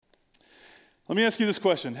Let me ask you this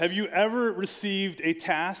question. Have you ever received a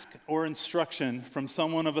task or instruction from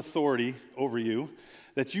someone of authority over you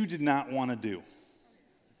that you did not want to do?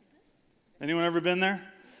 Anyone ever been there?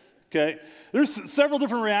 Okay. There's several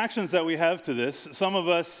different reactions that we have to this. Some of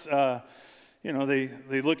us,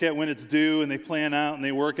 they look at when it's due and they plan out and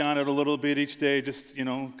they work on it a little bit each day, just,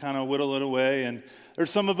 kind of whittle it away. And there's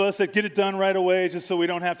some of us that get it done right away just so we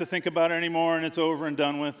don't have to think about it anymore and it's over and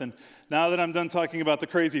done with. And now that I'm done talking about the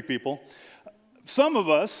crazy people, some of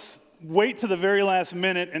us wait to the very last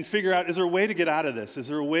minute and figure out, is there a way to get out of this? Is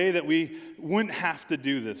there a way that we wouldn't have to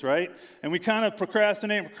do this, right? And we kind of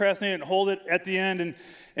procrastinate and hold it at the end.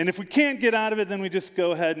 And if we can't get out of it, then we just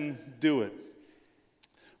go ahead and do it.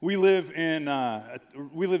 We live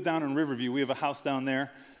down in Riverview. We have a house down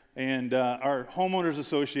there. And our homeowners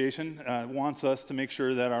association wants us to make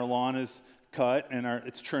sure that our lawn is cut and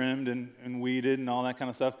it's trimmed and weeded and all that kind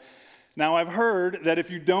of stuff. Now, I've heard that if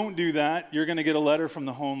you don't do that, you're going to get a letter from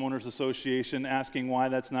the homeowners association asking why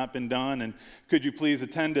that's not been done, and could you please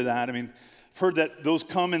attend to that? I mean, I've heard that those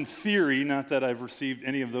come in theory, not that I've received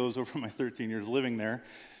any of those over my 13 years living there,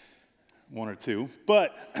 one or two,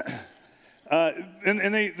 but,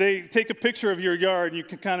 and they take a picture of your yard, and you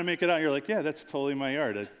can kind of make it out. You're like, yeah, that's totally my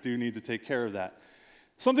yard. I do need to take care of that.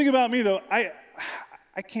 Something about me, though, I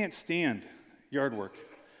can't stand yard work.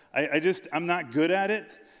 I'm not good at it.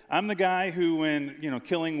 I'm the guy who, when,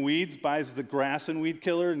 killing weeds, buys the grass and weed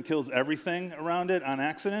killer and kills everything around it on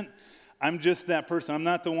accident. I'm just that person. I'm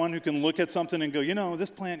not the one who can look at something and go, this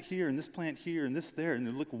plant here and this plant here and this there, and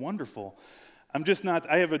they look wonderful. I'm just not.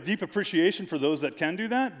 I have a deep appreciation for those that can do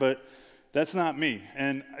that, but that's not me.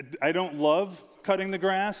 And I don't love cutting the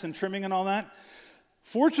grass and trimming and all that.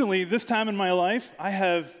 Fortunately, this time in my life, I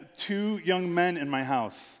have two young men in my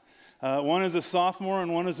house. One is a sophomore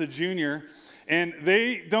and one is a junior. And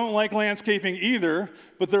they don't like landscaping either,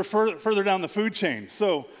 but they're further down the food chain.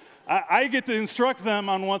 So I get to instruct them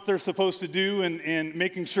on what they're supposed to do and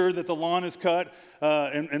making sure that the lawn is cut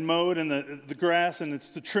and mowed and the grass and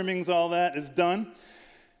the trimmings, all that is done.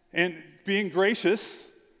 And being gracious,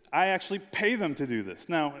 I actually pay them to do this.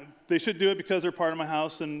 Now, they should do it because they're part of my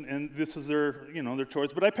house and this is their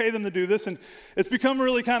choice, but I pay them to do this, and it's become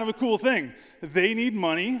really kind of a cool thing. They need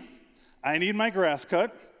money. I need my grass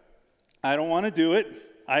cut. I don't want to do it.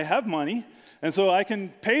 I have money, and so I can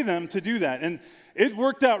pay them to do that. And it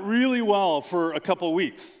worked out really well for a couple of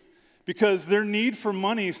weeks because their need for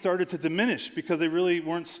money started to diminish because they really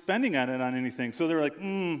weren't spending on it on anything. So they were like,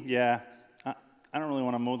 I don't really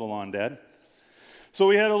want to mow the lawn, Dad. So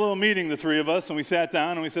we had a little meeting, the three of us, and we sat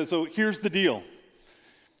down and we said, so here's the deal.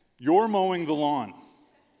 You're mowing the lawn.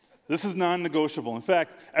 This is non-negotiable. In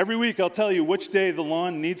fact, every week I'll tell you which day the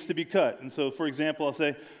lawn needs to be cut. And so, for example, I'll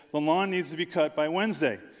say, the lawn needs to be cut by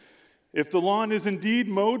Wednesday. If the lawn is indeed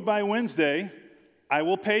mowed by Wednesday, I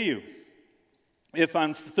will pay you. If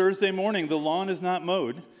on Thursday morning the lawn is not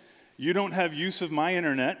mowed, you don't have use of my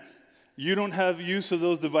internet, you don't have use of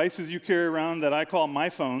those devices you carry around that I call my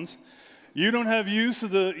phones, you don't have use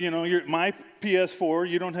of my PS4,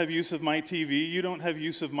 you don't have use of my TV, you don't have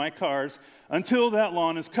use of my cars until that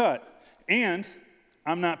lawn is cut, and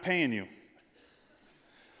I'm not paying you.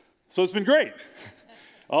 So it's been great.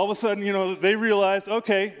 All of a sudden, they realized,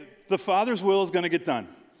 okay, the Father's will is going to get done.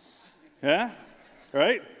 Yeah?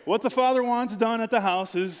 Right? What the Father wants done at the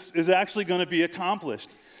house is actually going to be accomplished.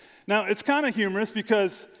 Now, it's kind of humorous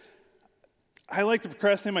because I like to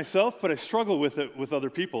procrastinate myself, but I struggle with it with other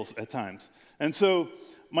people at times. And so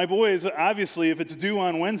my boys, obviously, if it's due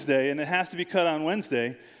on Wednesday and it has to be cut on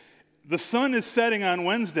Wednesday, the sun is setting on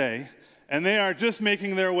Wednesday, and they are just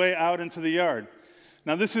making their way out into the yard.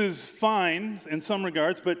 Now, this is fine in some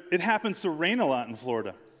regards, but it happens to rain a lot in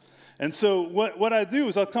Florida. And so what I do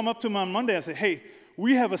is I'll come up to them on Monday and say, hey,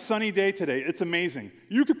 we have a sunny day today. It's amazing.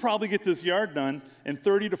 You could probably get this yard done in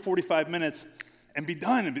 30 to 45 minutes and be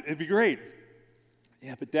done. It'd be great.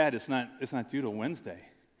 Yeah, but Dad, it's not due till Wednesday.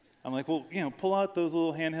 I'm like, well, pull out those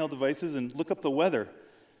little handheld devices and look up the weather.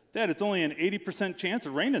 Dad, it's only an 80% chance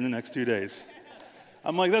of rain in the next 2 days.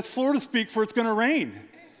 I'm like, that's Florida speak for it's going to rain.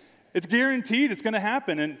 It's guaranteed it's going to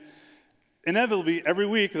happen. And inevitably, every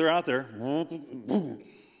week they're out there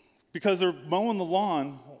because they're mowing the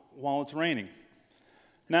lawn while it's raining.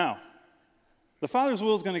 Now, the Father's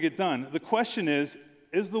will is going to get done. The question is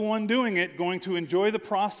the one doing it going to enjoy the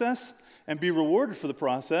process and be rewarded for the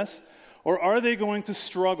process, or are they going to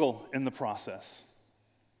struggle in the process?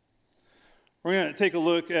 We're going to take a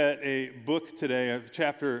look at a book today, a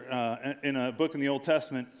chapter in a book in the Old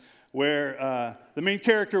Testament, where the main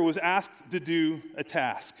character was asked to do a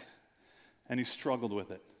task, and he struggled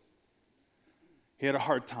with it. He had a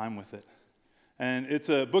hard time with it. And it's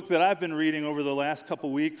a book that I've been reading over the last couple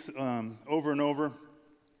weeks, over and over,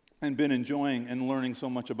 and been enjoying and learning so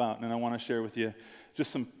much about. And I want to share with you just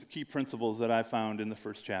some key principles that I found in the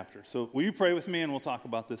first chapter. So will you pray with me, and we'll talk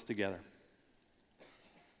about this together.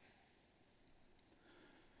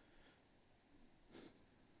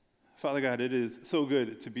 Father God, it is so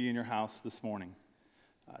good to be in your house this morning,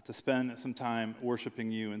 to spend some time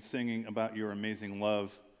worshiping you and singing about your amazing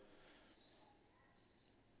love.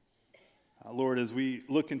 Lord, as we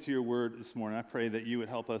look into your word this morning, I pray that you would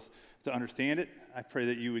help us to understand it. I pray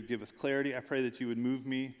that you would give us clarity. I pray that you would move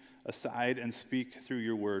me aside and speak through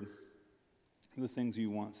your word the things you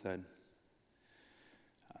want said.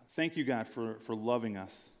 Thank you, God, for loving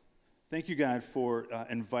us. Thank you, God, for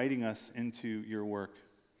inviting us into your work.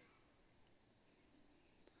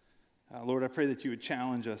 Lord, I pray that you would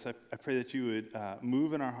challenge us. I pray that you would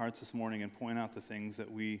move in our hearts this morning and point out the things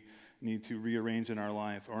that we need to rearrange in our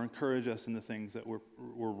life, or encourage us in the things that we're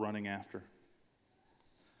running after.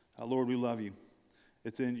 Lord, we love you.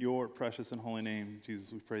 It's in your precious and holy name,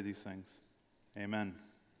 Jesus, we pray these things. Amen.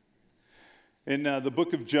 In the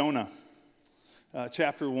book of Jonah,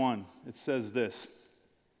 chapter 1, it says this.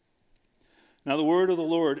 Now the word of the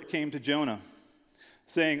Lord came to Jonah,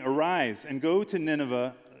 saying, "Arise and go to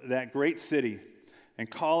Nineveh, that great city, and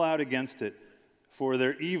call out against it, for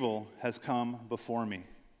their evil has come before me."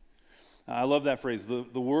 I love that phrase. The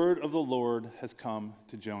word of the Lord has come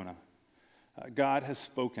to Jonah. God has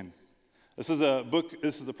spoken. This is a book.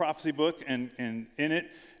 This is a prophecy book, and in it,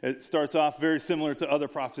 it starts off very similar to other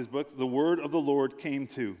prophecy books. The word of the Lord came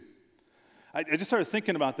to. I just started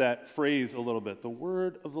thinking about that phrase a little bit. The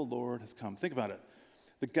word of the Lord has come. Think about it.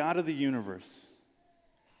 The God of the universe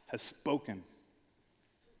has spoken.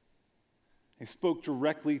 He spoke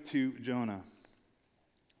directly to Jonah.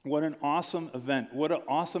 What an awesome event. What an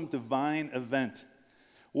awesome divine event.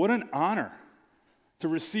 What an honor to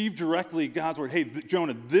receive directly God's word. Hey,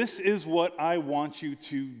 Jonah, this is what I want you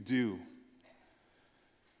to do.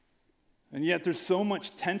 And yet there's so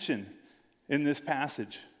much tension in this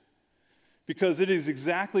passage because it is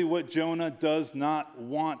exactly what Jonah does not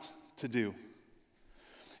want to do.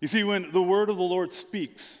 You see, when the word of the Lord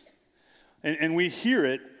speaks and we hear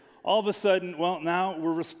it, all of a sudden, well, now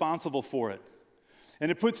we're responsible for it. And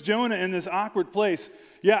it puts Jonah in this awkward place.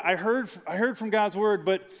 Yeah, I heard from God's word,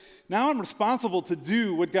 but now I'm responsible to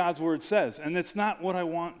do what God's word says, and it's not what I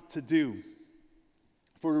want to do.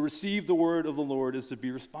 For to receive the word of the Lord is to be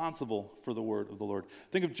responsible for the word of the Lord.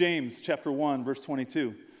 Think of James chapter 1, verse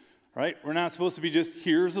 22, right? We're not supposed to be just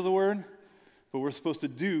hearers of the word, but we're supposed to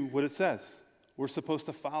do what it says. We're supposed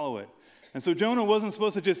to follow it. And so Jonah wasn't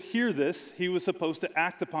supposed to just hear this. He was supposed to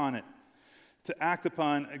act upon it, to act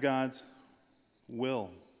upon God's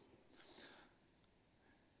will.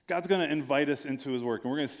 God's going to invite us into his work,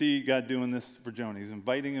 and we're going to see God doing this for Jonah. He's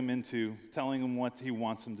inviting him into, telling him what he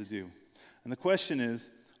wants him to do. And the question is,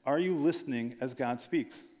 are you listening as God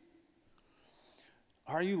speaks?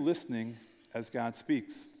 Are you listening as God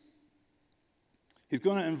speaks? He's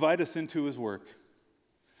going to invite us into his work.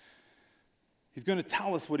 He's going to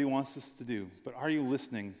tell us what he wants us to do, but are you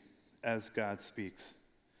listening as God speaks?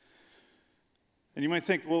 And you might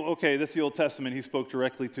think, well, okay, that's the Old Testament. He spoke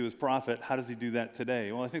directly to his prophet. How does he do that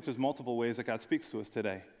today? Well, I think there's multiple ways that God speaks to us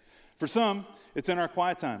today. For some, it's in our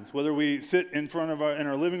quiet times, whether we sit in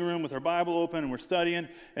our living room with our Bible open and we're studying,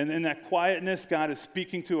 and in that quietness, God is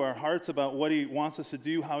speaking to our hearts about what he wants us to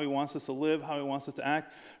do, how he wants us to live, how he wants us to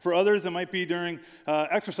act. For others, it might be during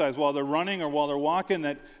exercise while they're running or while they're walking,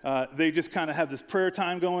 that they just kind of have this prayer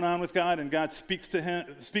time going on with God, and God speaks to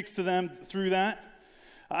them through that.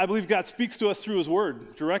 I believe God speaks to us through his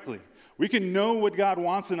word directly. We can know what God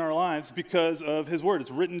wants in our lives because of his word. It's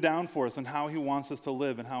written down for us and how he wants us to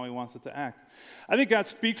live and how he wants us to act. I think God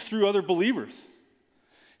speaks through other believers.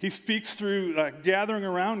 He speaks through gathering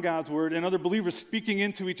around God's word and other believers speaking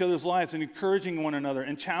into each other's lives and encouraging one another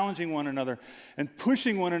and challenging one another and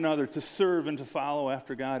pushing one another to serve and to follow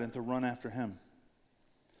after God and to run after him.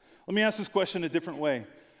 Let me ask this question a different way.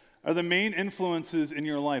 Are the main influences in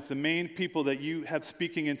your life, the main people that you have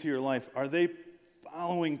speaking into your life, are they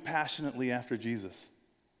following passionately after Jesus?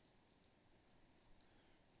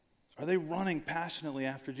 Are they running passionately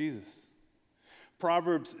after Jesus?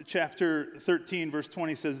 Proverbs chapter 13, verse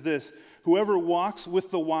 20 says this, "Whoever walks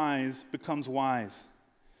with the wise becomes wise,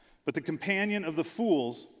 but the companion of the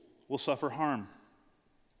fools will suffer harm."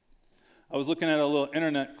 I was looking at a little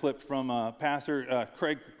internet clip from Pastor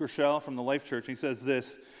Craig Groeschel from the Life Church. He says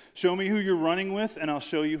this, "Show me who you're running with, and I'll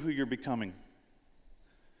show you who you're becoming."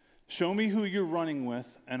 Show me who you're running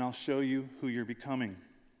with, and I'll show you who you're becoming.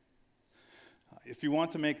 If you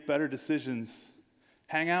want to make better decisions,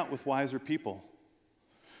 hang out with wiser people.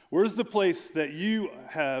 Where's the place that you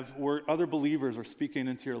have where other believers are speaking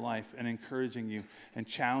into your life and encouraging you and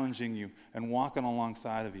challenging you and walking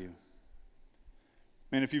alongside of you?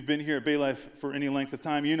 Man, if you've been here at Bay Life for any length of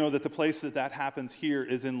time, you know that the place that happens here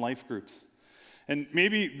is in life groups. And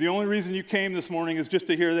maybe the only reason you came this morning is just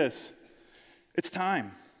to hear this. It's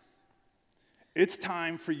time. It's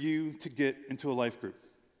time for you to get into a life group.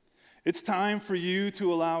 It's time for you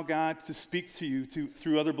to allow God to speak to you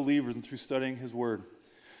through other believers and through studying His Word.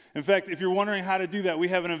 In fact, if you're wondering how to do that, we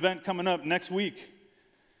have an event coming up next week.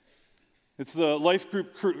 It's the Life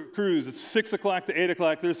Group Cruise. It's 6 o'clock to 8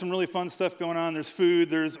 o'clock. There's some really fun stuff going on. There's food,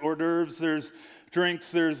 there's hors d'oeuvres, there's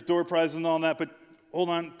drinks, there's door prizes and all that. But hold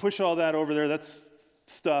on, push all that over there. That's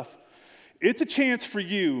stuff. It's a chance for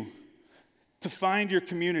you to find your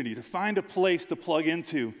community, to find a place to plug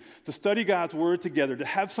into, to study God's Word together, to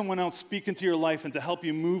have someone else speak into your life and to help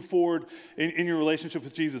you move forward in your relationship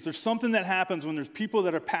with Jesus. There's something that happens when there's people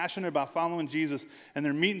that are passionate about following Jesus and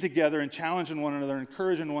they're meeting together and challenging one another,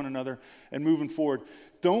 encouraging one another, and moving forward.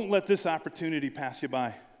 Don't let this opportunity pass you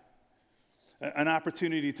by, an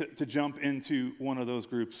opportunity to jump into one of those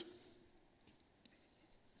groups.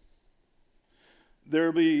 There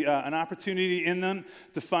will be an opportunity in them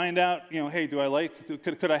to find out, hey,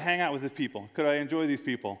 could I hang out with these people? Could I enjoy these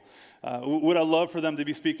people? Would I love for them to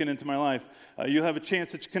be speaking into my life? You'll have a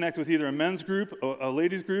chance to connect with either a men's group, a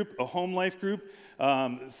ladies group, a home life group.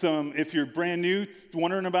 If you're brand new,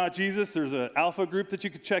 wondering about Jesus, there's an alpha group that you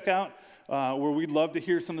could check out where we'd love to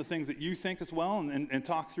hear some of the things that you think as well and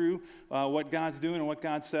talk through what God's doing and what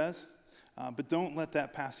God says. But don't let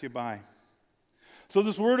that pass you by. So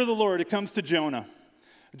this word of the Lord, it comes to Jonah.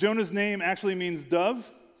 Jonah's name actually means dove,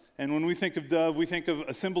 and when we think of dove, we think of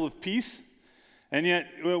a symbol of peace. And yet,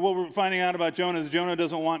 what we're finding out about Jonah is Jonah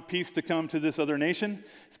doesn't want peace to come to this other nation.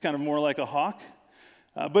 It's kind of more like a hawk.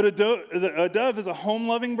 But a dove is a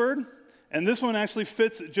home-loving bird, and this one actually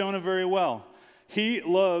fits Jonah very well. He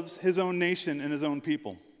loves his own nation and his own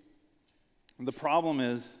people. And the problem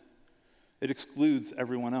is, it excludes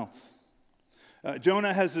everyone else.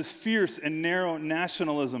 Jonah has this fierce and narrow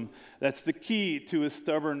nationalism that's the key to his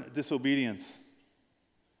stubborn disobedience.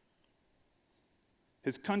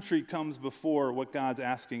 His country comes before what God's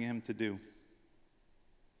asking him to do.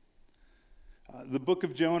 The book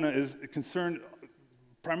of Jonah is concerned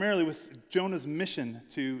primarily with Jonah's mission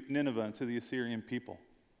to Nineveh and to the Assyrian people,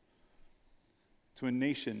 to a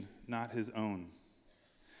nation not his own.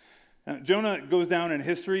 Now, Jonah goes down in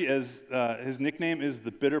history as his nickname is the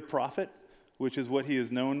bitter prophet, which is what he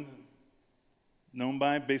is known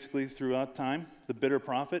by basically throughout time, the bitter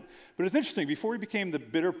prophet. But it's interesting, before he became the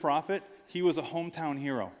bitter prophet, he was a hometown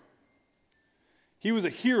hero. He was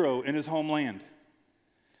a hero in his homeland.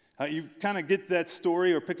 You kind of get that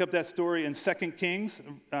story or pick up that story in 2 Kings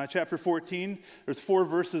chapter 14. There's 4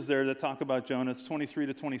 verses there that talk about Jonah. It's 23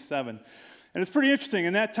 to 27. And it's pretty interesting.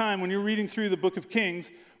 In that time, when you're reading through the book of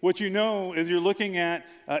Kings, what you know is you're looking at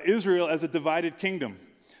Israel as a divided kingdom.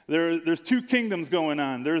 There's 2 kingdoms going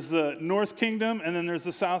on. There's the north kingdom and then there's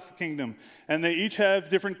the south kingdom. And they each have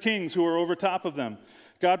different kings who are over top of them.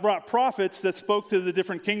 God brought prophets that spoke to the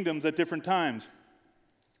different kingdoms at different times.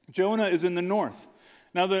 Jonah is in the north.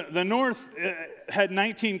 Now, the north had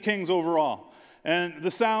 19 kings overall, and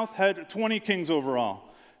the south had 20 kings overall.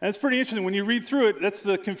 And it's pretty interesting. When you read through it, that's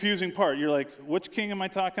the confusing part. You're like, which king am I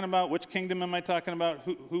talking about? Which kingdom am I talking about?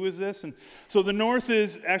 Who is this? And so the north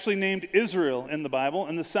is actually named Israel in the Bible,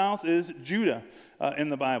 and the south is Judah in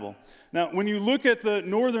the Bible. Now, when you look at the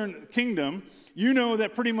northern kingdom, you know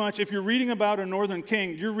that pretty much if you're reading about a northern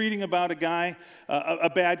king, you're reading about a guy, a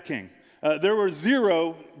bad king. There were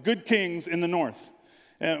 0 good kings in the north.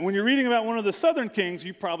 And when you're reading about one of the southern kings,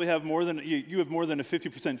 you probably have more than a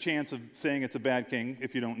 50% chance of saying it's a bad king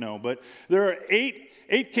if you don't know. But there are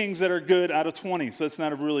eight kings that are good out of 20, so that's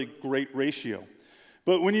not a really great ratio.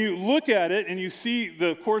 But when you look at it and you see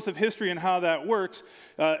the course of history and how that works,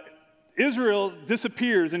 Israel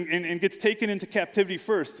disappears and gets taken into captivity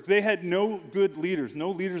first. They had no good leaders,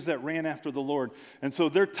 no leaders that ran after the Lord. And so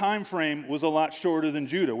their time frame was a lot shorter than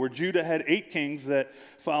Judah, where Judah had 8 kings that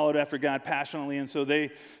followed after God passionately, and so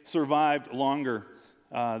they survived longer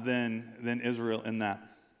than Israel in that.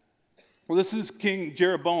 Well, this is King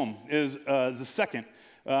Jeroboam, is the second,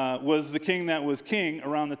 was the king that was king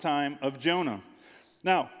around the time of Jonah.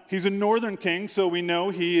 Now, he's a northern king, so we know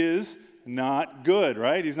he is not good,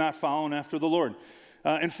 right? He's not following after the Lord.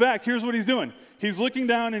 In fact, here's what he's doing. He's looking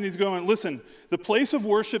down and he's going, listen, the place of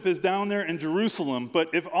worship is down there in Jerusalem,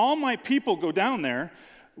 but if all my people go down there,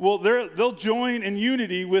 well, they'll join in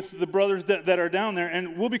unity with the brothers that are down there,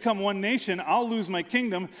 and we'll become one nation. I'll lose my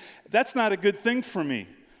kingdom. That's not a good thing for me.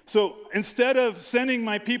 So instead of sending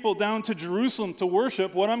my people down to Jerusalem to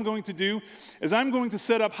worship, what I'm going to do is I'm going to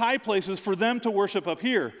set up high places for them to worship up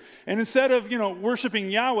here. And instead of,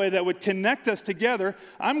 worshiping Yahweh that would connect us together,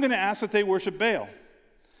 I'm going to ask that they worship Baal.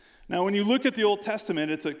 Now, when you look at the Old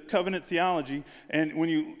Testament, it's a covenant theology, and when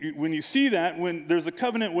you see that, when there's a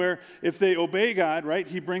covenant where if they obey God, right,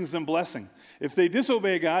 he brings them blessing. If they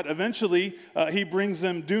disobey God, eventually he brings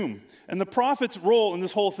them doom. And the prophet's role in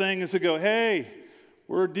this whole thing is to go, hey,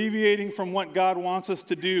 we're deviating from what God wants us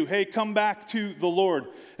to do. Hey, come back to the Lord.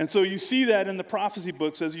 And so you see that in the prophecy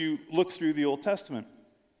books as you look through the Old Testament.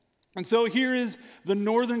 And so here is the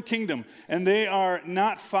northern kingdom, and they are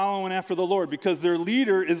not following after the Lord because their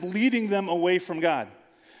leader is leading them away from God.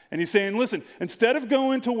 And he's saying, listen, instead of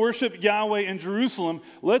going to worship Yahweh in Jerusalem,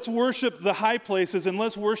 let's worship the high places and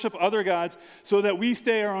let's worship other gods so that we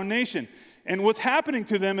stay our own nation. And what's happening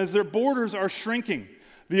to them is their borders are shrinking.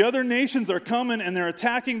 The other nations are coming and they're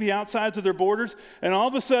attacking the outsides of their borders, and all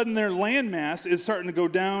of a sudden their landmass is starting to go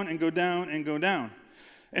down and go down and go down.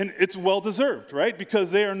 And it's well-deserved, right? Because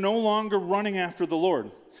they are no longer running after the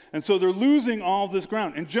Lord. And so they're losing all of this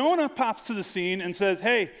ground. And Jonah pops to the scene and says,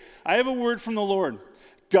 hey, I have a word from the Lord.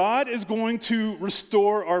 God is going to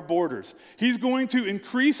restore our borders. He's going to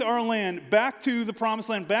increase our land back to the promised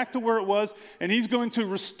land, back to where it was, and he's going to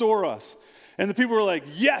restore us. And the people were like,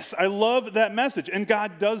 yes, I love that message. And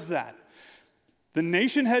God does that. The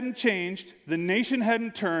nation hadn't changed. The nation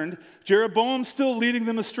hadn't turned. Jeroboam's still leading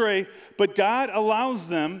them astray, but God allows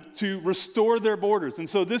them to restore their borders. And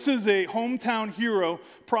so this is a hometown hero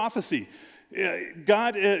prophecy.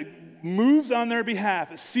 God moves on their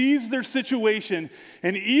behalf, sees their situation,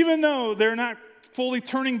 and even though they're not fully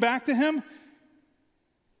turning back to him,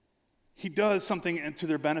 he does something to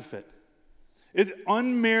their benefit. It's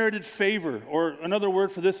unmerited favor, or another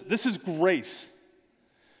word for this is grace.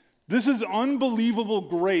 This is unbelievable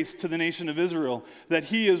grace to the nation of Israel that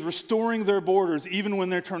he is restoring their borders even when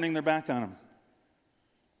they're turning their back on him.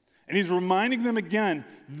 And he's reminding them again,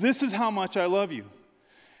 this is how much I love you.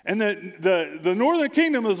 And the northern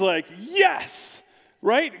kingdom is like, yes,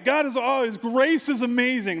 right? God is, his grace is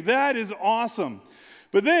amazing. That is awesome.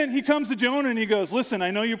 But then he comes to Jonah and he goes, listen,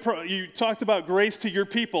 I know you talked about grace to your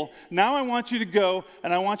people. Now I want you to go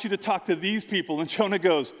and I want you to talk to these people. And Jonah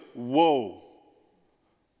goes, whoa,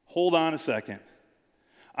 hold on a second.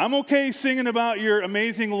 I'm okay singing about your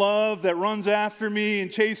amazing love that runs after me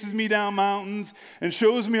and chases me down mountains and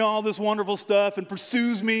shows me all this wonderful stuff and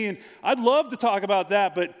pursues me. And I'd love to talk about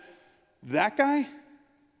that, but that guy?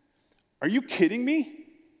 Are you kidding me?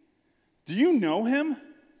 Do you know him?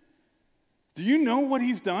 Do you know what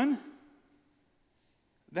he's done?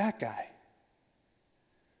 That guy.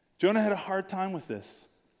 Jonah had a hard time with this.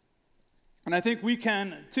 And I think we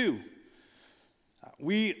can too.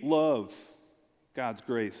 We love God's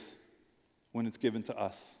grace when it's given to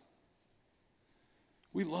us.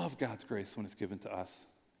 We love God's grace when it's given to us.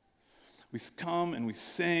 We come and we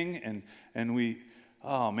sing and we,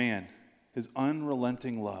 oh man, his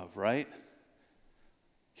unrelenting love, right?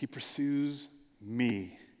 He pursues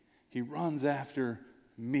me. He runs after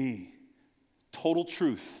me. Total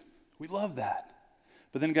truth. We love that.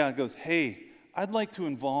 But then God goes, hey, I'd like to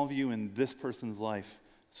involve you in this person's life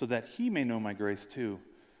so that he may know my grace too.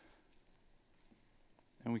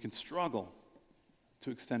 And we can struggle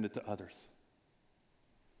to extend it to others.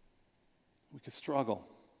 We can struggle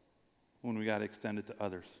when we got to extend it to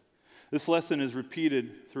others. This lesson is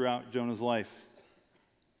repeated throughout Jonah's life.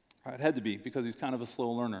 It had to be because he's kind of a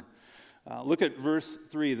slow learner. Look at verse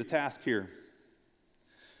 3, the task here.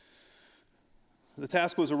 The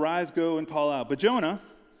task was arise, go, and call out. But Jonah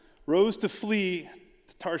rose to flee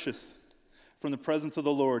to Tarshish from the presence of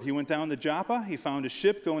the Lord. He went down to Joppa. He found a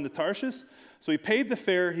ship going to Tarshish. So he paid the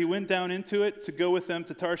fare. He went down into it to go with them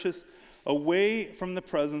to Tarshish, away from the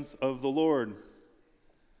presence of the Lord.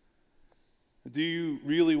 Do you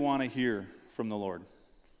really want to hear from the Lord?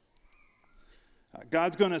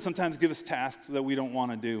 God's going to sometimes give us tasks that we don't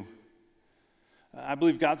want to do. I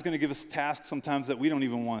believe God's going to give us tasks sometimes that we don't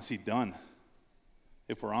even want to see done,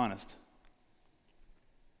 if we're honest.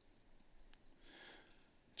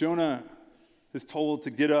 Jonah is told to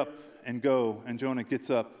get up and go, and Jonah gets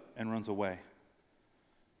up and runs away.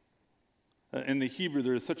 In the Hebrew,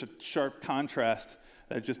 there is such a sharp contrast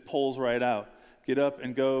that it just pulls right out. Get up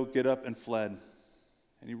and go, get up and fled.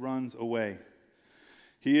 And he runs away.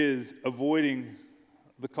 He is avoiding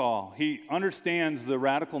the call. He understands the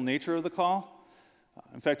radical nature of the call.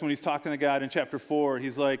 In fact, when he's talking to God in chapter 4,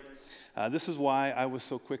 he's like, this is why I was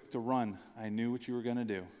so quick to run. I knew what you were going to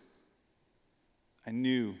do. I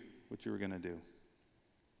knew what you were going to do.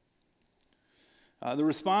 The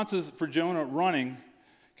responses for Jonah running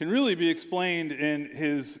can really be explained in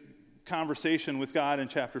his conversation with God in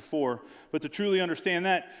chapter 4. But to truly understand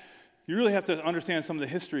that, you really have to understand some of the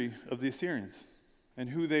history of the Assyrians and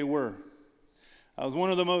who they were. It was one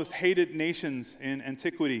of the most hated nations in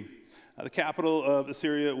antiquity. The capital of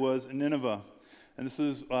Assyria was Nineveh, and this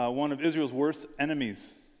is one of Israel's worst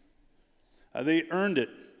enemies. They earned it.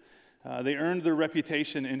 They earned their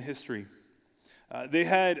reputation in history. They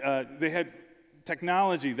had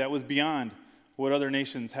technology that was beyond what other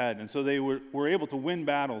nations had, and so they were able to win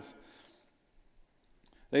battles.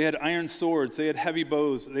 They had iron swords, they had heavy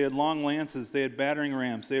bows, they had long lances, they had battering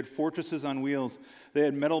rams, they had fortresses on wheels, they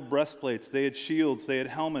had metal breastplates, they had shields, they had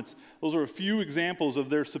helmets. Those are a few examples of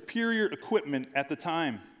their superior equipment at the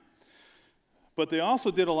time. But they also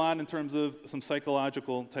did a lot in terms of some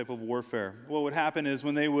psychological type of warfare. What would happen is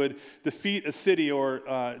when they would defeat a city or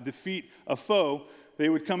defeat a foe, they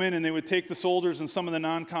would come in and they would take the soldiers and some of the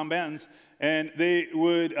non-combatants, and they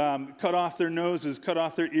would cut off their noses, cut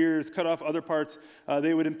off their ears, cut off other parts.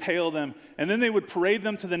 They would impale them. And then they would parade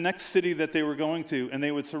them to the next city that they were going to, and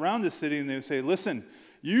they would surround the city, and they would say, listen,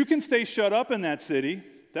 you can stay shut up in that city.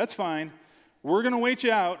 That's fine. We're going to wait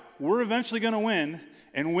you out. We're eventually going to win.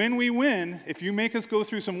 And when we win, if you make us go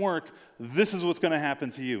through some work, this is what's going to happen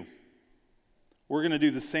to you. We're going to do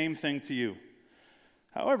the same thing to you.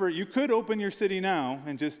 However, you could open your city now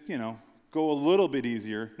and just, go a little bit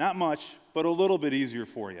easier. Not much, but a little bit easier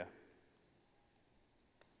for you.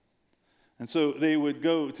 And so they would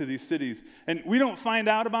go to these cities. And we don't find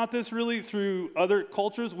out about this really through other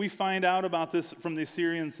cultures. We find out about this from the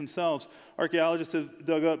Assyrians themselves. Archaeologists have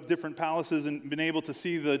dug up different palaces and been able to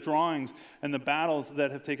see the drawings and the battles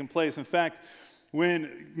that have taken place. In fact,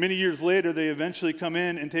 when many years later they eventually come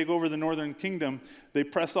in and take over the northern kingdom, they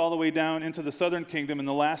press all the way down into the southern kingdom, and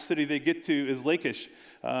the last city they get to is Lachish.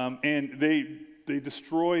 And they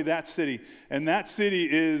destroy that city. And that city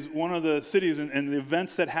is one of the cities, and the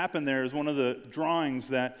events that happened there is one of the drawings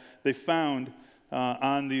that they found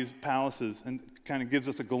on these palaces, and kind of gives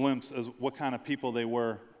us a glimpse of what kind of people they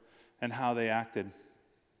were and how they acted.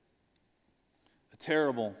 A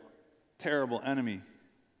terrible, terrible enemy.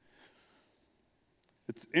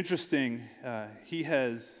 It's interesting, he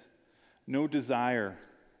has no desire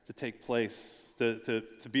to take place, to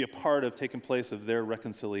be a part of taking place of their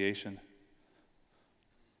reconciliation,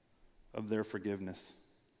 of their forgiveness.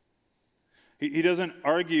 He doesn't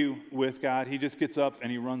argue with God, he just gets up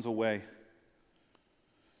and he runs away.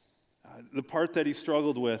 The part that he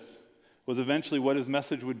struggled with was eventually what his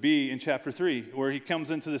message would be in chapter 3, where he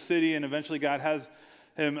comes into the city and eventually God has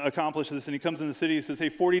him accomplish this, and he comes in the city and says, hey,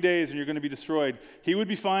 40 days and you're going to be destroyed. He would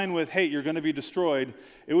be fine with, hey, you're going to be destroyed.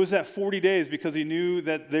 It was that 40 days because he knew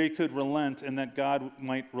that they could relent and that God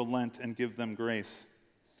might relent and give them grace.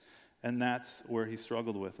 And that's where he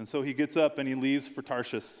struggled with. And so he gets up and he leaves for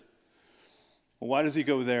Tarshish. Well, why does he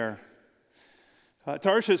go there?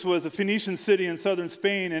 Tarshish was a Phoenician city in southern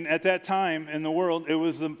Spain, and at that time in the world, it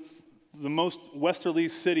was the most westerly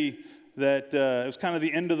city that it was kind of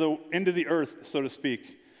the end of the earth, so to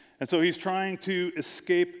speak. And so he's trying to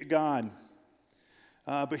escape God.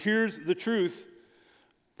 But here's the truth.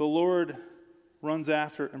 The Lord runs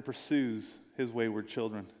after and pursues his wayward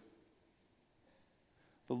children.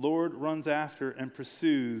 The Lord runs after and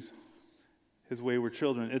pursues his wayward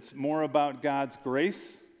children. It's more about God's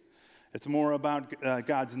grace. It's more about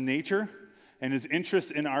God's nature and his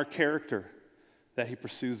interest in our character that he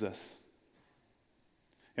pursues us.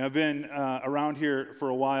 I've been around here for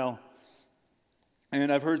a while,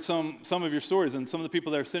 and I've heard some of your stories, and some of the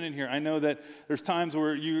people that are sitting here. I know that there's times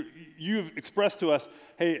where you've expressed to us,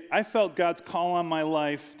 hey, I felt God's call on my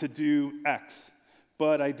life to do X,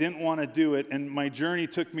 but I didn't want to do it, and my journey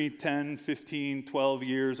took me 10, 15, 12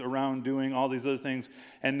 years around doing all these other things,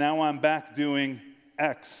 and now I'm back doing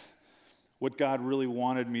X, what God really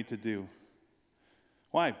wanted me to do.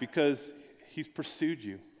 Why? Because he's pursued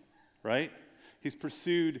you, right? He's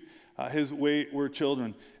pursued his wayward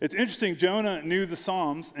children. It's interesting, Jonah knew the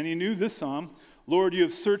Psalms, and he knew this psalm. Lord, you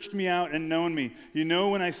have searched me out and known me. You know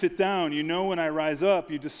when I sit down. You know when I rise up.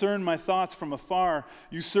 You discern my thoughts from afar.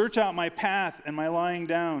 You search out my path and my lying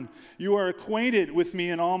down. You are acquainted with me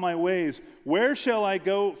in all my ways. Where shall I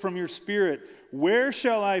go from your spirit? Where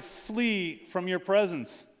shall I flee from your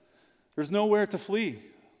presence? There's nowhere to flee.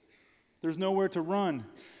 There's nowhere to run.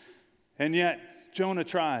 And yet, Jonah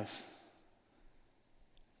tries.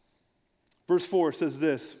 Verse 4 says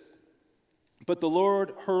this, but the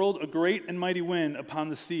Lord hurled a great and mighty wind upon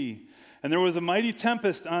the sea, and there was a mighty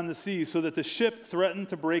tempest on the sea, so that the ship threatened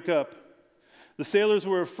to break up. The sailors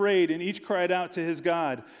were afraid, and each cried out to his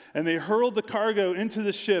God, and they hurled the cargo into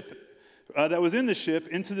the ship that was in the ship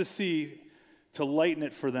into the sea, to lighten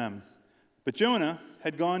it for them. But Jonah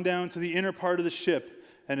had gone down to the inner part of the ship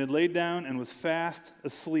and had laid down and was fast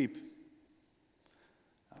asleep.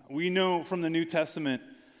 We know from the New Testament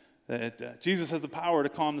that Jesus has the power to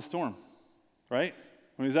calm the storm, right?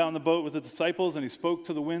 When he was out on the boat with the disciples and he spoke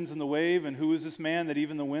to the winds and the wave, and who is this man that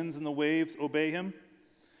even the winds and the waves obey him?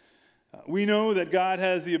 We know that God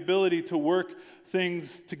has the ability to work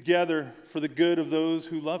things together for the good of those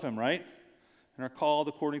who love him, right? And are called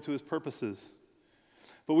according to his purposes.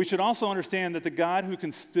 But we should also understand that the God who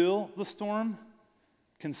can still the storm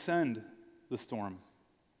can send the storm.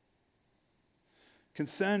 Can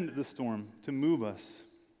send the storm to move us.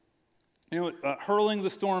 Hurling the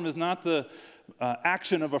storm is not the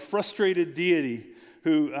action of a frustrated deity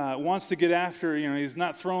who wants to get after, he's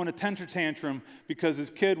not throwing a temper tantrum because his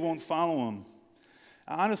kid won't follow him.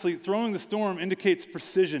 Honestly, throwing the storm indicates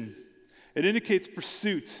precision. It indicates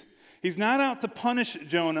pursuit. He's not out to punish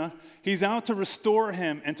Jonah. He's out to restore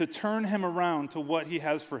him and to turn him around to what he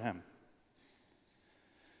has for him.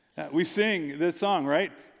 We sing this song,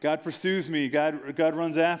 right? God pursues me. God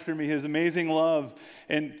runs after me. His amazing love.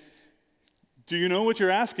 And do you know what you're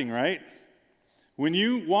asking, right? When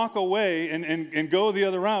you walk away and go the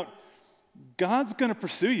other route, God's going to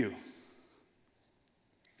pursue you.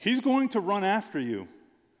 He's going to run after you.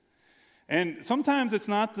 And sometimes it's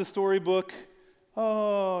not the storybook,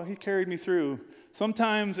 oh, he carried me through.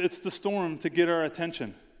 Sometimes it's the storm to get our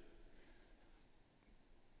attention.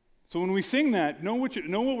 So when we sing that, know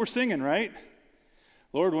what we're singing, right?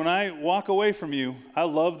 Lord, when I walk away from you, I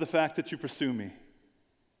love the fact that you pursue me.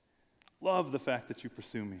 Love the fact that you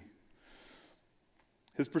pursue me.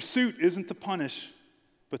 His pursuit isn't to punish,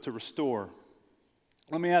 but to restore.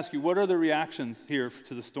 Let me ask you, what are the reactions here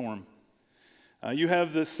to the storm? You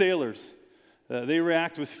have the sailors. They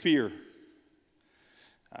react with fear.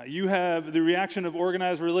 You have the reaction of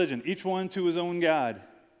organized religion, each one to his own God.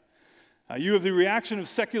 You have the reaction of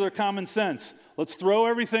secular common sense. Let's throw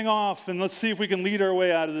everything off and let's see if we can lead our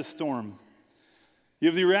way out of this storm. You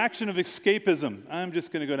have the reaction of escapism. I'm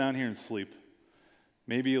just going to go down here and sleep.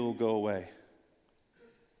 Maybe it'll go away.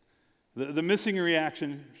 The missing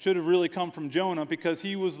reaction should have really come from Jonah because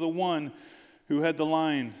he was the one who had the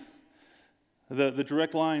line, the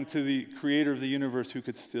direct line to the creator of the universe who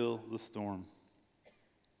could still the storm.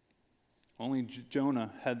 Only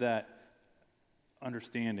Jonah had that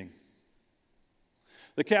understanding.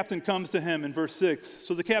 The captain comes to him in verse 6.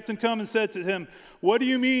 So the captain come and said to him, "What do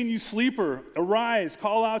you mean, you sleeper? Arise,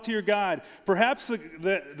 call out to your God. Perhaps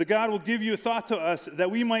the God will give you a thought to us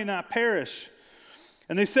that we might not perish."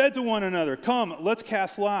 And they said to one another, "Come, let's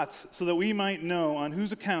cast lots so that we might know on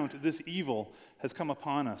whose account this evil has come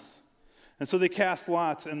upon us." And so they cast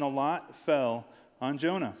lots, and the lot fell on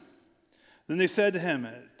Jonah. Then they said to him,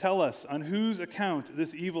 "Tell us, on whose account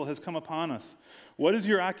this evil has come upon us? What is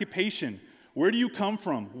your occupation? Where do you come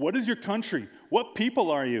from? What is your country? What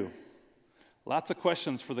people are you?" Lots of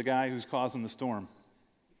questions for the guy who's causing the storm.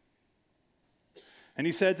 And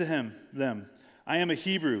he said to them, "I am a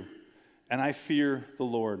Hebrew, and I fear the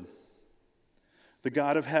Lord, the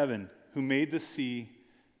God of heaven, who made the sea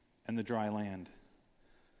and the dry land."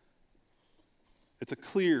 It's a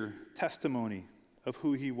clear testimony of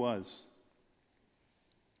who he was.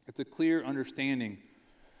 It's a clear understanding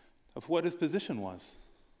of what his position was.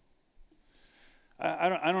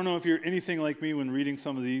 I don't know if you're anything like me when reading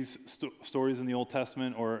some of these stories in the Old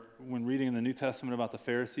Testament or when reading in the New Testament about the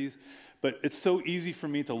Pharisees, but it's so easy for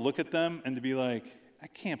me to look at them and to be like, I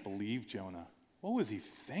can't believe Jonah. What was he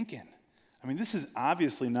thinking? I mean, this is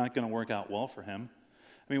obviously not going to work out well for him.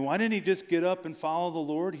 I mean, why didn't he just get up and follow the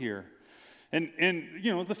Lord here? And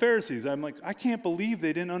the Pharisees, I'm like, I can't believe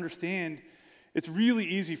they didn't understand. It's really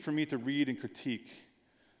easy for me to read and critique.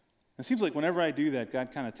 It seems like whenever I do that,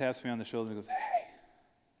 God kind of taps me on the shoulder and goes, "Hey,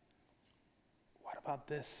 what about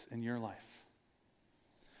this in your life?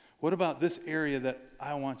 What about this area that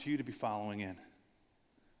I want you to be following in?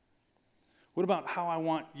 What about how I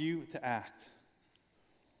want you to act?"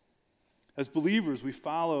 As believers, we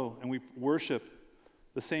follow and we worship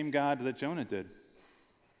the same God that Jonah did.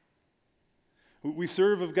 We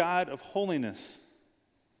serve a God of holiness.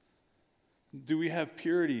 Do we have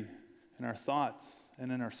purity in our thoughts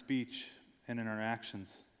and in our speech and in our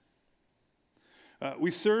actions?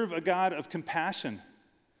 We serve a God of compassion.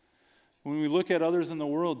 When we look at others in the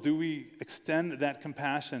world, do we extend that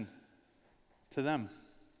compassion to them?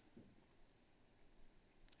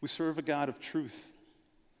 We serve a God of truth.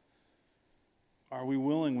 Are we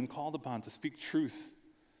willing, when called upon, to speak truth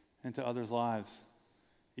into others' lives,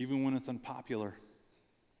 even when it's unpopular?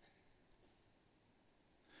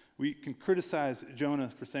 We can criticize Jonah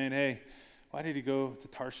for saying, "Hey, why did he go to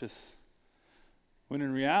Tarshish? When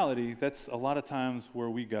in reality, that's a lot of times where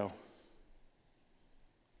we go,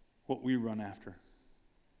 what we run after.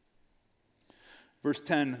 Verse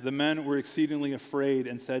 10, the men were exceedingly afraid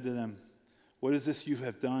and said to them, "What is this you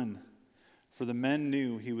have done?" For the men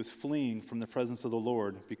knew he was fleeing from the presence of the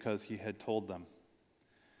Lord because he had told them.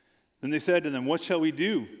 Then they said to them, "What shall we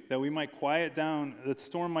do that the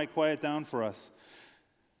storm might quiet down for us?"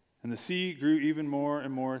 And the sea grew even more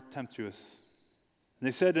and more tempestuous. And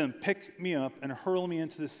they said to him, "Pick me up and hurl me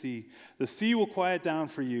into the sea. The sea will quiet down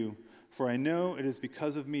for you, for I know it is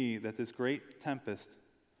because of me that this great tempest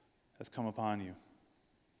has come upon you."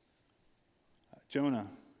 Jonah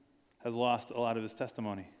has lost a lot of his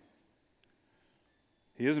testimony.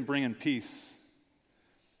 He isn't bringing peace.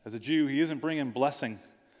 As a Jew, he isn't bringing blessing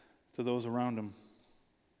to those around him.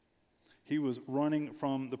 He was running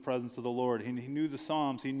from the presence of the Lord. He knew the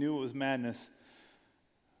Psalms. He knew it was madness.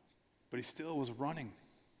 But he still was running.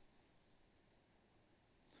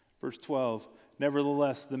 Verse 12,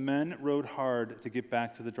 nevertheless, the men rowed hard to get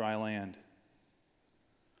back to the dry land.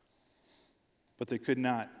 But they could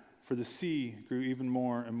not, for the sea grew even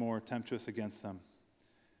more and more tempestuous against them.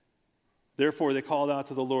 Therefore they called out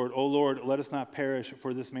to the Lord, "O Lord, let us not perish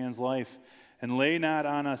for this man's life, and lay not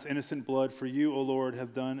on us innocent blood, for you, O Lord,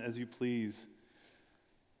 have done as you please."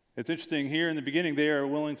 It's interesting, here in the beginning, they are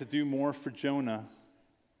willing to do more for Jonah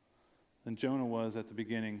than Jonah was at the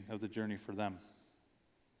beginning of the journey for them.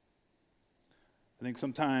 I think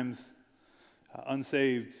sometimes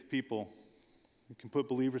unsaved people can put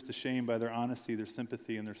believers to shame by their honesty, their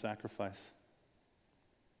sympathy, and their sacrifice.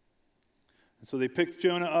 And so they picked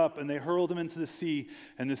Jonah up and they hurled him into the sea,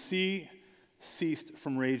 and the sea ceased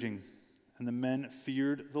from raging, and the men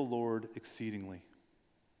feared the Lord exceedingly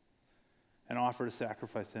and offered a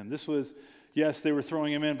sacrifice to him. This was, yes, they were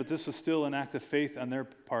throwing him in, but this was still an act of faith on their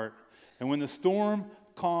part. And when the storm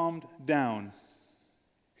calmed down,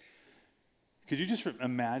 could you just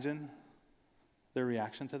imagine their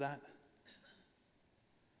reaction to that?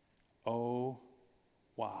 Oh,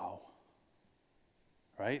 wow.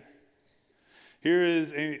 Right? Here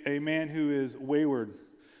is a man who is wayward,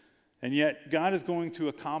 and yet God is going to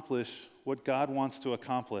accomplish what God wants to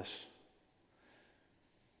accomplish.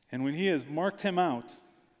 And when he has marked him out,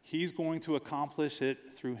 he's going to accomplish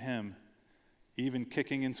it through him, even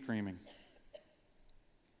kicking and screaming.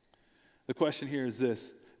 The question here is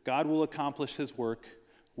this: God will accomplish his work.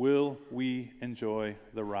 Will we enjoy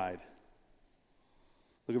the ride?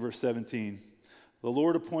 Look at verse 17. The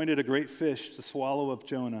Lord appointed a great fish to swallow up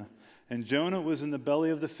Jonah, and Jonah was in the belly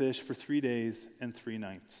of the fish for 3 days and 3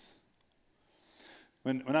 nights.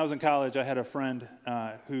 When I was in college, I had a friend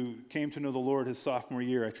who came to know the Lord his sophomore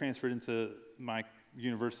year. I transferred into my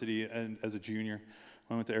university as a junior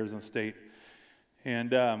when I went to Arizona State.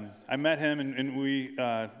 And I met him, and we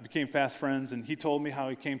became fast friends, and he told me how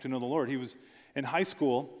he came to know the Lord. He was in high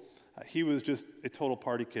school. He was just a total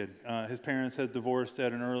party kid. His parents had divorced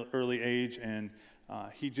at an early age, and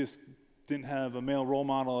he just didn't have a male role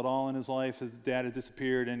model at all in his life. His dad had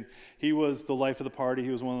disappeared, and he was the life of the party. He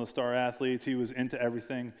was one of the star athletes. He was into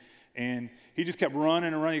everything, and he just kept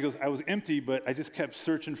running and running. He goes, I was empty, but I just kept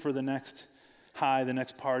searching for the next high, the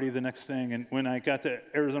next party, the next thing. And when I got to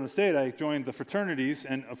Arizona State, I joined the fraternities,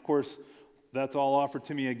 and of course, that's all offered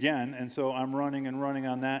to me again, and so I'm running and running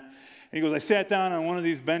on that. And he goes, I sat down on one of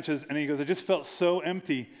these benches, and he goes, I just felt so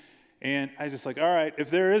empty. And I just like, all right, if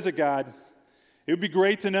there is a God, it would be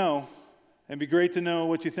great to know, and be great to know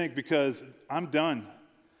what you think, because I'm done.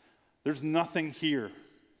 There's nothing here.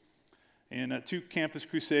 And 2 Campus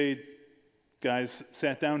Crusade guys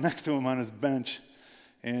sat down next to him on his bench,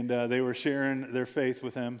 and they were sharing their faith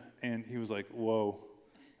with him, and he was like, whoa,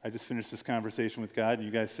 I just finished this conversation with God, and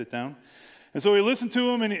you guys sit down. And so he listened to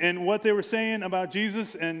him, and what they were saying about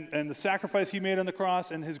Jesus and the sacrifice he made on the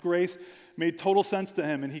cross and his grace made total sense to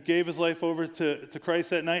him. And he gave his life over to Christ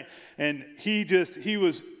that night. And he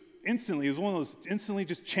was one of those instantly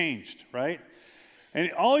just changed, right?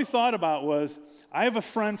 And all he thought about was, I have a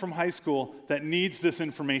friend from high school that needs this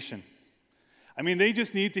information. I mean, they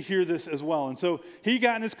just need to hear this as well. And so he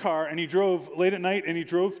got in his car, and he drove late at night, and he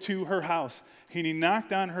drove to her house. And he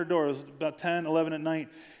knocked on her door. It was about 10, 11 at night.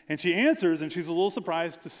 And she answers, and she's a little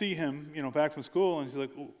surprised to see him, back from school. And she's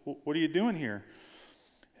like, what are you doing here?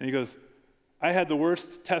 And he goes, I had the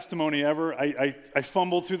worst testimony ever. I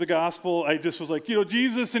fumbled through the gospel. I just was like,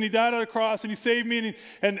 Jesus, and he died on the cross, and he saved me,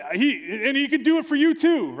 and he can do it for you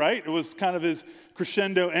too, right? It was kind of his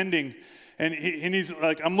crescendo ending. And he's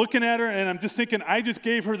like, I'm looking at her, and I'm just thinking, I just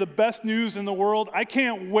gave her the best news in the world. I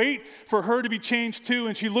can't wait for her to be changed too.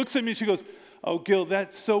 And she looks at me, and she goes, oh, Gil,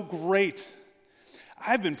 that's so great.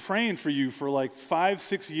 I've been praying for you for like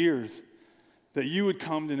 5-6 years that you would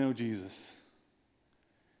come to know Jesus.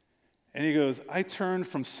 And he goes, I turned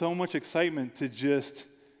from so much excitement to just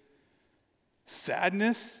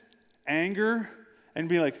sadness, anger, and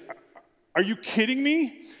be like, are you kidding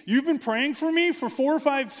me? You've been praying for me for 4 or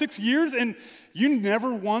 5, 6 years, and you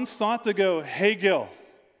never once thought to go, hey, Gil,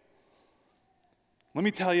 let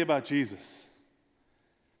me tell you about Jesus.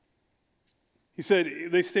 He said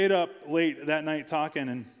they stayed up late that night talking,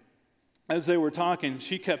 and as they were talking,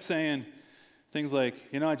 she kept saying things like,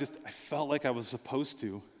 I felt like I was supposed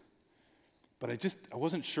to, but I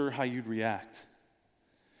wasn't sure how you'd react.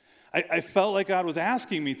 I felt like God was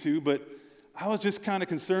asking me to, but I was just kind of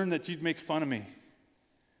concerned that you'd make fun of me.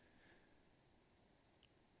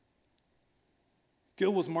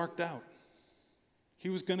 Gil was marked out. He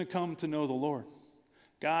was going to come to know the Lord.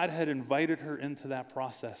 God had invited her into that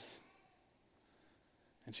process.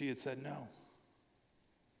 And she had said no.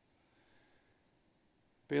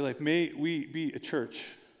 Bay Life, may we be a church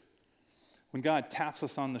when God taps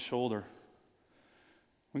us on the shoulder.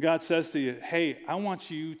 When God says to you, hey, I want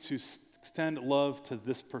you to extend love to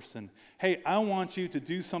this person. Hey, I want you to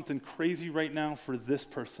do something crazy right now for this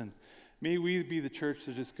person. May we be the church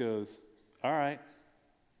that just goes, all right,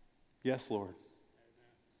 yes, Lord.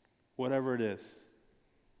 Whatever it is,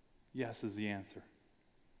 yes is the answer.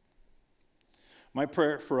 My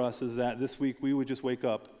prayer for us is that this week we would just wake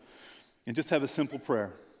up and just have a simple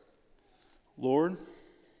prayer. Lord,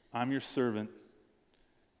 I'm your servant.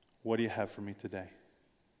 What do you have for me today?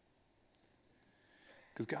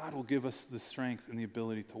 Because God will give us the strength and the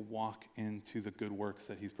ability to walk into the good works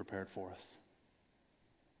that he's prepared for us.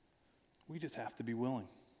 We just have to be willing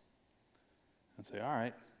and say, all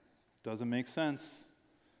right, doesn't make sense,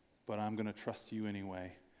 but I'm going to trust you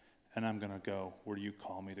anyway, and I'm going to go where you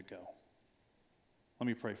call me to go. Let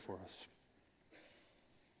me pray for us.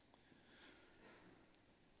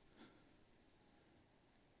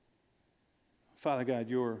 Father God,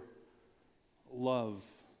 your love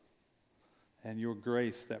and your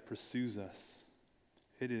grace that pursues us,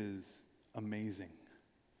 it is amazing.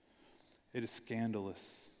 It is scandalous.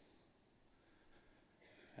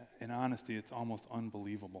 In honesty, it's almost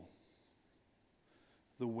unbelievable.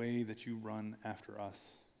 The way that you run after us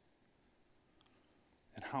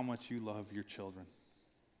and how much you love your children.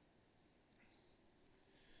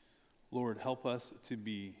 Lord, help us to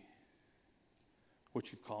be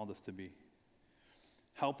what you've called us to be.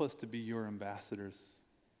 Help us to be your ambassadors.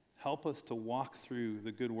 Help us to walk through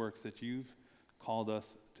the good works that you've called us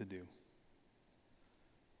to do.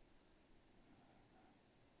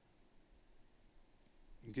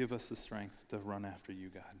 Give us the strength to run after you,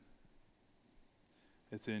 God.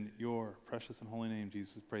 It's in your precious and holy name,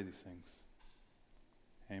 Jesus, we pray these things.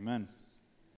 Amen.